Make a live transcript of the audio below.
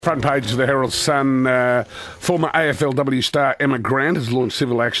Front page of the Herald Sun, former AFLW star Emma Grant has launched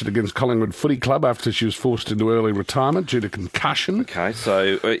civil action against Collingwood Footy Club after she was forced into early retirement due to concussion. Okay,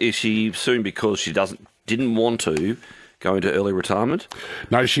 so is she suing because she didn't want to go into early retirement?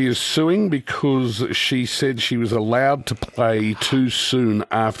 No, she is suing because she said she was allowed to play too soon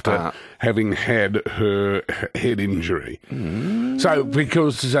after having had her head injury. So,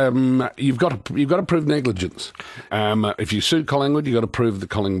 because you've got to prove negligence. If you sue Collingwood, you've got to prove that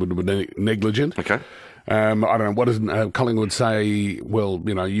Collingwood were negligent. Okay. I don't know, what does Collingwood say? Well,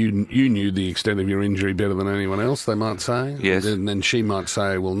 you know, you knew the extent of your injury better than anyone else, they might say. Yes. And then she might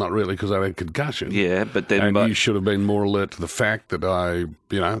say, well, not really, because I had concussion. Yeah, but then... And you should have been more alert to the fact that I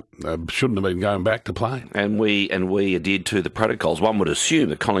shouldn't have been going back to play. And we adhered to the protocols. One would assume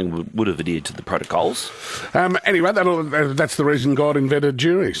that Collingwood would have adhered to the protocols. Anyway, that's the reason God invented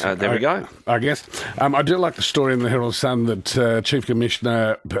juries. There we go. I guess. I do like the story in the Herald Sun that Chief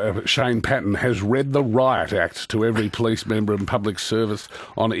Commissioner Shane Patton has read the Riot Act to every police member in public service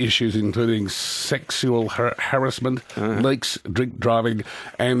on issues including sexual harassment, leaks, drink driving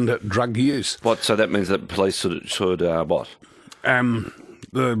and drug use. What? So that means that police should what?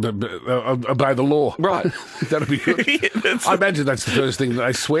 Obey the law. Right. That'd be good. I imagine that's the first thing that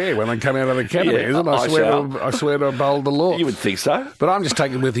they swear when they come out of the academy, isn't it? I swear to uphold the law. You would think so. But I'm just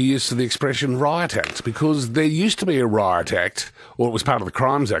taken with the use of the expression Riot Act, because there used to be a Riot Act, or it was part of the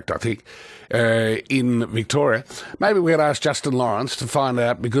Crimes Act, I think, in Victoria. Maybe we could ask Justin Lawrence to find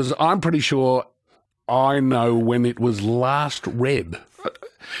out, because I'm pretty sure I know when it was last read.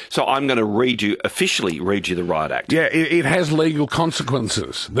 So I'm going to officially read you the Riot Act. Yeah, it has legal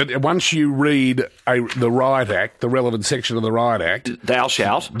consequences. That once you read the Riot Act, the relevant section of the Riot Act, thou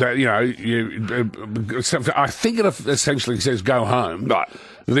shalt. I think it essentially says go home. Right.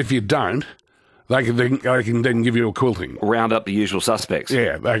 That if you don't, they can then give you a quilting. Round up the usual suspects.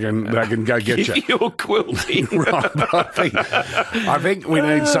 Yeah, they can go get give you a quilting. Right, but I think we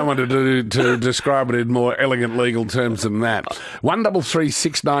need someone to describe it in more elegant legal terms than that.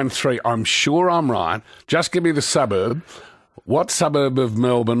 133693. I'm sure I'm right. Just give me the suburb. What suburb of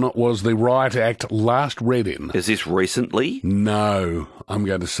Melbourne was the Riot Act last read in? Is this recently? No, I'm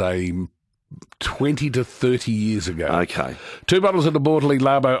going to say 20 to 30 years ago. Okay. 2 bottles of the Bordeley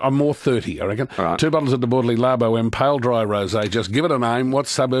Labo, more 30, I reckon. All right. 2 bottles of the Bordeley Labo and Pale Dry Rosé. Just give it a name. What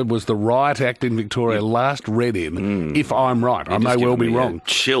suburb was the Riot Act in Victoria last read in? If I'm right. I may well be wrong.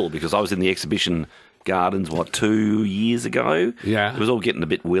 Chill, because I was in the exhibition gardens, 2 years ago? Yeah. It was all getting a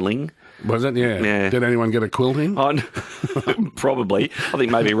bit willing. Was it? Yeah. Did anyone get a quilting? Probably. I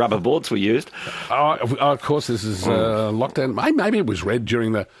think maybe rubber boards were used. Of course, this is lockdown. Maybe it was read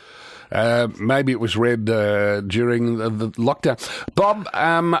during the... maybe it was read during the lockdown. Bob,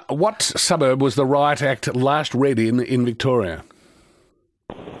 what suburb was the Riot Act last read in Victoria?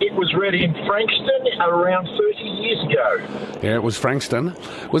 It was read in Frankston around 30 years ago. Yeah, it was Frankston.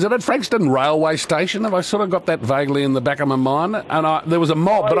 Was it at Frankston Railway Station? Have I sort of got that vaguely in the back of my mind? And there was a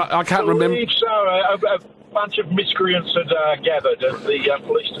mob, but I can't remember. I believe so. A bunch of miscreants had gathered and the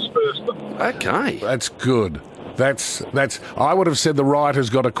police dispersed them. Okay. That's good. That's. I would have said the rioters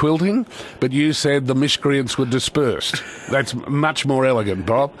got a quilting, but you said the miscreants were dispersed. That's much more elegant,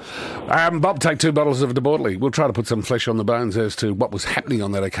 Bob. Bob, take 2 bottles of the Bordeley. We'll try to put some flesh on the bones as to what was happening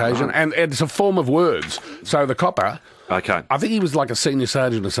on that occasion. Right. And it's a form of words. So the copper, okay, I think he was like a senior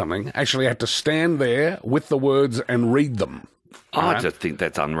sergeant or something, actually had to stand there with the words and read them. I just think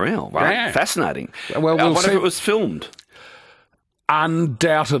that's unreal, right? Yeah. Fascinating. Well, we'll what see. if it was filmed?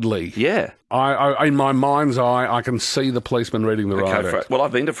 Undoubtedly. Yeah. I in my mind's eye, I can see the policeman reading the Riot Act. Well,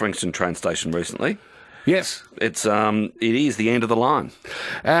 I've been to Frankston train station recently. Yes. It is the end of the line.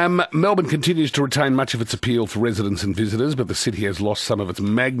 Melbourne continues to retain much of its appeal for residents and visitors, but the city has lost some of its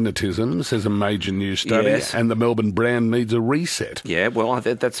magnetism, says a major new study, yes. And the Melbourne brand needs a reset. Yeah, well,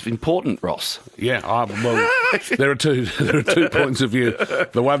 that's important, Ross. Yeah, well, there are two points of view.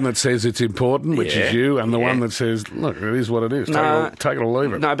 The one that says it's important, which is you, and the one that says, look, it is what it is. Take it or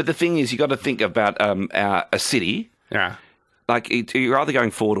leave it. No, but the thing is, you've got to think about a city. Yeah. Like, you're either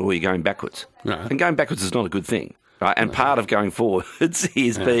going forward or you're going backwards. No. And going backwards is not a good thing, right? And part of going forwards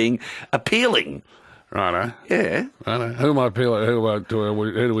is being appealing. Righto. Yeah. Righto. Who am I appealing? Who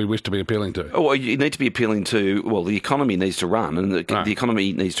do we wish to be appealing to? Oh, well, you need to be appealing to, well, the economy needs to run, and the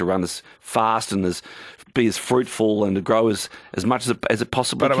economy needs to run as fast and as be as fruitful and to grow as much as it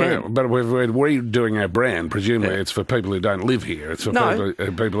possibly can. But we're doing our brand. Presumably, it's for people who don't live here. It's for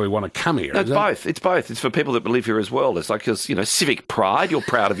people who want to come here. No, it's both. It's both. It's for people that live here as well. It's like, civic pride. You're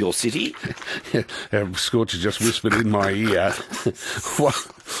proud of your city. Scorcher just whispered in my ear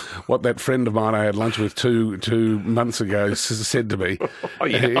what that friend of mine I had lunch with two months ago said to me. Oh,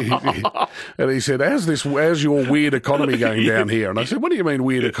 yeah. And he said, how's your weird economy going down here? And I said, what do you mean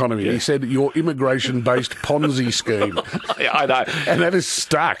weird economy? He said, your immigration-based Ponzi scheme. I know. And that is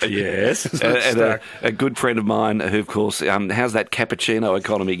stuck. Yes. And a good friend of mine who, of course, how's that cappuccino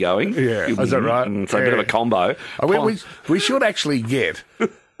economy going? Yeah, is that right? So a bit of a combo. We should actually get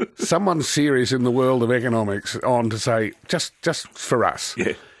someone serious in the world of economics on to say, just for us.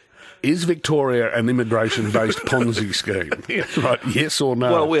 Yeah. Is Victoria an immigration-based Ponzi scheme? Right, yes or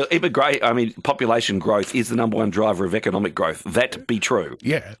no? Well, population growth is the number one driver of economic growth. That be true.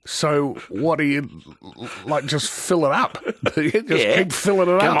 Yeah. So what do you, just fill it up? Keep filling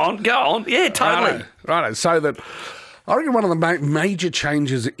it up. Go on. Yeah, totally. Right. So that, I reckon one of the major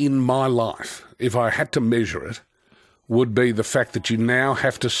changes in my life, if I had to measure it, would be the fact that you now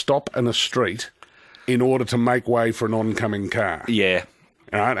have to stop in a street in order to make way for an oncoming car. Yeah.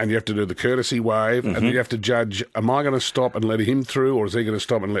 Right, and you have to do the courtesy wave, and then you have to judge, am I going to stop and let him through, or is he going to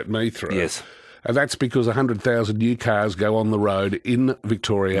stop and let me through? Yes. And that's because 100,000 new cars go on the road in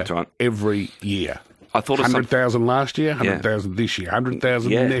Victoria every year. I thought 100,000 last year, 100,000 this year,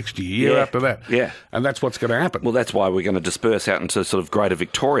 100,000 next year, after that. Yeah. And that's what's going to happen. Well, that's why we're going to disperse out into sort of greater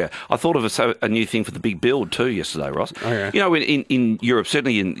Victoria. I thought of a new thing for the big build too yesterday, Ross. Oh, yeah. You know, in Europe,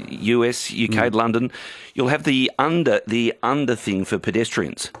 certainly in US, UK, London, you'll have the under thing for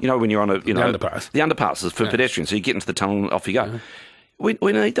pedestrians. You know, when you're on the underpass. The underpasses for pedestrians. So you get into the tunnel and off you go. Yeah.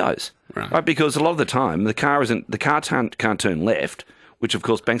 We need those, right? Because a lot of the time the car can't turn left, which of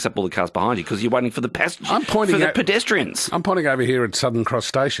course banks up all the cars behind you because you're waiting for the pedestrians. I'm pointing over here at Southern Cross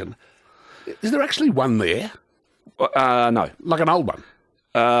Station. Is there actually one there? No. Like an old one?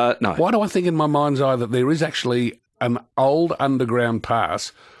 No. Why do I think in my mind's eye that there is actually an old underground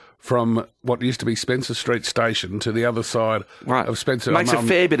pass from what used to be Spencer Street Station to the other side of Spencer? Makes a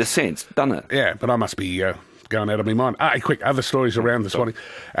fair bit of sense, doesn't it? Yeah, but I must be going out of my mind. Quick, other stories around this morning.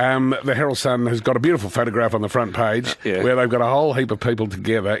 The Herald Sun has got a beautiful photograph on the front page where they've got a whole heap of people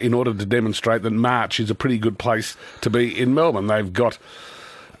together in order to demonstrate that March is a pretty good place to be in Melbourne. They've got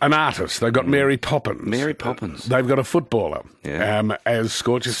an artist. They've got Mary Poppins. Mary Poppins. They've got a footballer. Yeah. As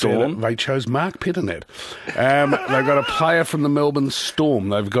Scorcher said, they chose Mark Pitternet. They've got a player from the Melbourne Storm.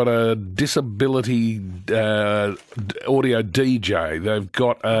 They've got a disability audio DJ. They've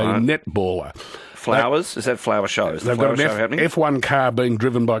got a netballer. Flowers? Is that flower shows? They've got an F1 car being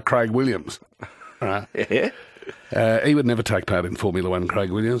driven by Craig Williams. Yeah. He would never take part in Formula One,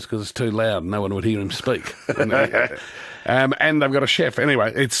 Craig Williams, because it's too loud and no one would hear him speak. And they've got a chef.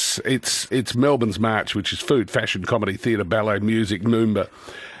 Anyway, it's Melbourne's March, which is food, fashion, comedy, theatre, ballet, music, Noomba,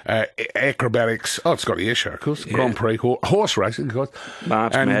 acrobatics. Oh, it's got the air show, of course. Yeah. Grand Prix, horse racing, of course.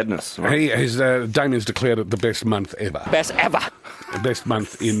 March Madness. Right. Damien's declared it the best month ever. Best ever. The best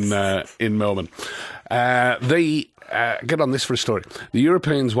month in Melbourne. Get on this for a story. The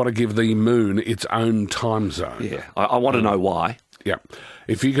Europeans want to give the moon its own time zone. Yeah, I want to know why. Yeah.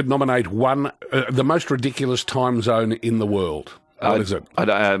 If you could nominate one, the most ridiculous time zone in the world, what is it?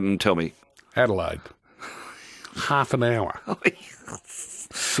 Tell me. Adelaide. Half an hour.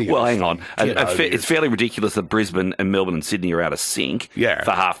 Well, hang on. It's fairly ridiculous that Brisbane and Melbourne and Sydney are out of sync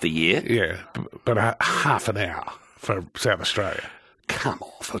for half the year. Yeah, but half an hour for South Australia. Come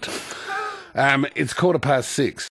off it. It's 6:15.